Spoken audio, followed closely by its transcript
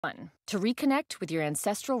One, to reconnect with your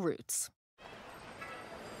ancestral roots.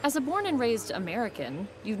 As a born and raised American,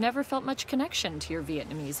 you've never felt much connection to your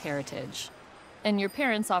Vietnamese heritage. And your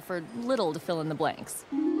parents offered little to fill in the blanks.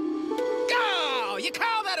 Go! You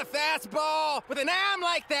call that a fastball? With an arm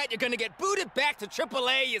like that, you're gonna get booted back to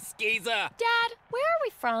AAA, you skeezer! Dad, where are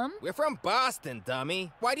we from? We're from Boston,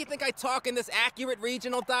 dummy. Why do you think I talk in this accurate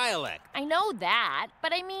regional dialect? I know that,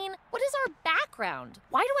 but I mean, what is our background?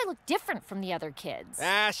 Why do I look different from the other kids?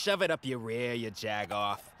 Ah, shove it up your rear, you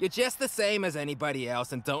jagoff. You're just the same as anybody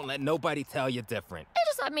else, and don't let nobody tell you different. I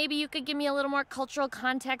just thought maybe you could give me a little more cultural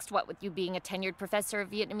context, what with you being a tenured professor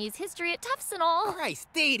of Vietnamese history at Tufts and all. Christ,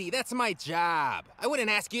 Dee, that's my job. I wouldn't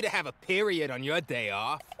ask you to have a period on your day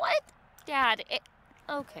off. What? Dad,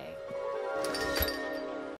 okay.